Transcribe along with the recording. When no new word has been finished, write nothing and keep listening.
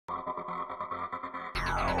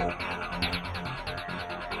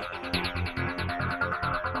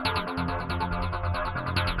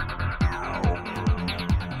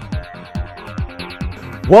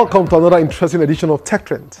Welcome to another interesting edition of Tech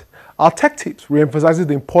Trend. Our tech tips re-emphasizes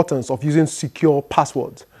the importance of using secure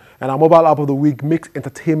passwords, and our mobile app of the week makes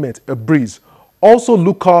entertainment a breeze. Also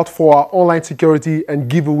look out for our online security and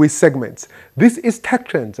giveaway segments. This is Tech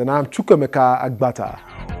Trends, and I'm Chukwemeka Agbata.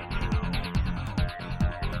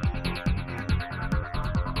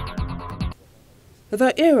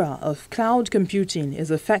 The era of cloud computing is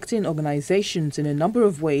affecting organizations in a number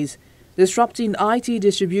of ways, disrupting IT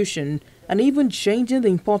distribution and even changing the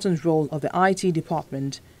important role of the IT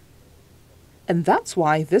department. And that's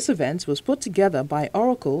why this event was put together by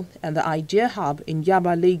Oracle and the Idea Hub in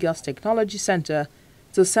Yaba Lagos Technology Center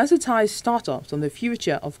to sensitize startups on the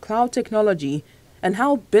future of cloud technology and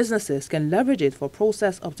how businesses can leverage it for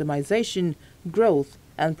process optimization, growth,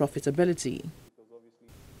 and profitability.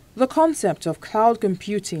 The concept of cloud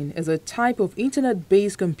computing is a type of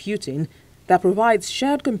internet-based computing that provides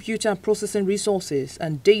shared computer processing resources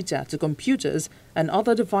and data to computers and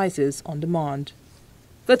other devices on demand.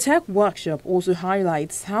 The tech workshop also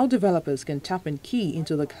highlights how developers can tap in key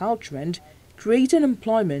into the cloud trend, creating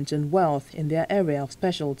employment and wealth in their area of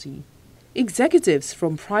specialty. Executives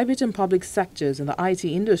from private and public sectors in the IT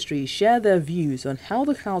industry share their views on how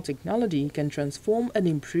the cloud technology can transform and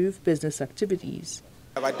improve business activities.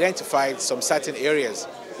 I've identified some certain areas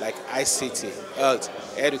like ICT,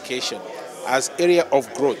 health, education as area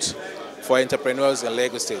of growth for entrepreneurs in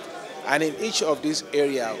Lagos State. And in each of these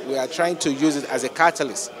areas, we are trying to use it as a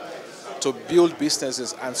catalyst to build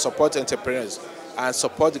businesses and support entrepreneurs and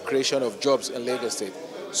support the creation of jobs in Lagos State.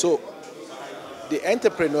 So the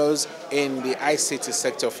entrepreneurs in the ICT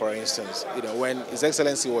sector, for instance, when His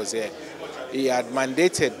Excellency was here, he had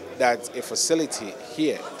mandated that a facility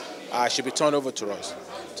here should be turned over to us,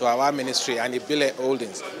 to our ministry and the Bile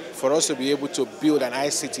Holdings, for us to be able to build an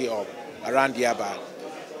ICT hub around Yaba.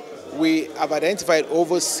 We have identified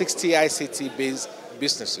over 60 ICT-based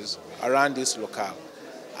businesses around this locale,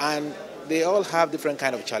 and they all have different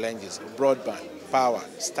kind of challenges: broadband, power,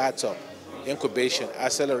 startup, incubation,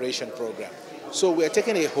 acceleration program. So we are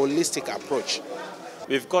taking a holistic approach.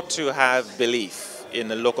 We've got to have belief in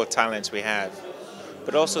the local talents we have,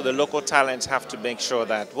 but also the local talents have to make sure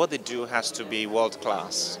that what they do has to be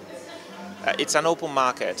world-class. It's an open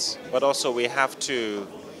market, but also we have to.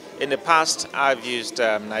 In the past, I've used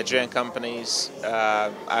Nigerian companies.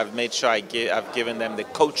 I've made sure I've given them the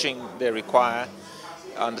coaching they require,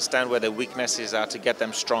 understand where their weaknesses are to get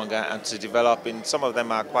them stronger and to develop. In some of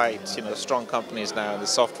them are quite strong companies now in the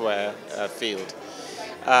software field.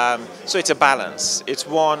 So it's a balance. It's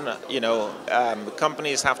one,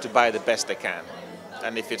 companies have to buy the best they can,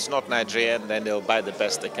 and if it's not Nigerian, then they'll buy the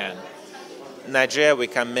best they can. Nigeria, we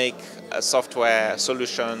can make software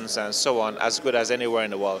solutions and so on as good as anywhere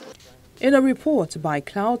in the world. In a report by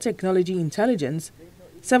Cloud Technology Intelligence,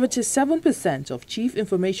 77% of chief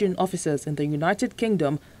information officers in the United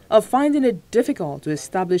Kingdom are finding it difficult to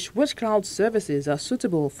establish which cloud services are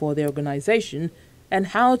suitable for their organization and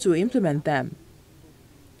how to implement them,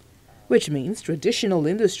 which means traditional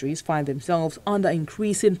industries find themselves under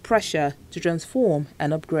increasing pressure to transform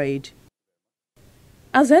and upgrade.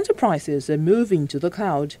 As enterprises are moving to the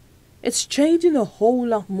cloud, it's changing a whole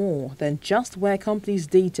lot more than just where companies'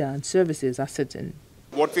 data and services are sitting.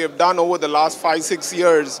 What we have done over the last 5-6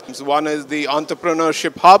 years, one is the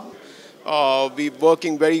Entrepreneurship Hub. We're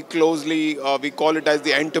working very closely, we call it as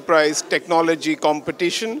the Enterprise Technology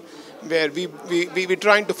Competition, where we're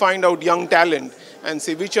trying to find out young talent and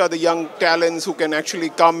see which are the young talents who can actually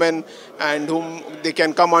come in and whom they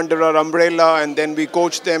can come under our umbrella, and then we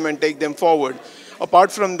coach them and take them forward.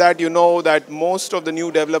 Apart from that, that most of the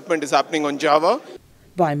new development is happening on Java.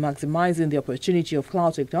 By maximizing the opportunity of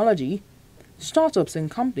cloud technology, startups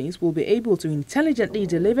and companies will be able to intelligently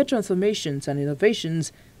deliver transformations and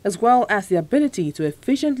innovations, as well as the ability to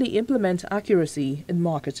efficiently implement accuracy in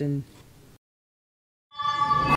marketing.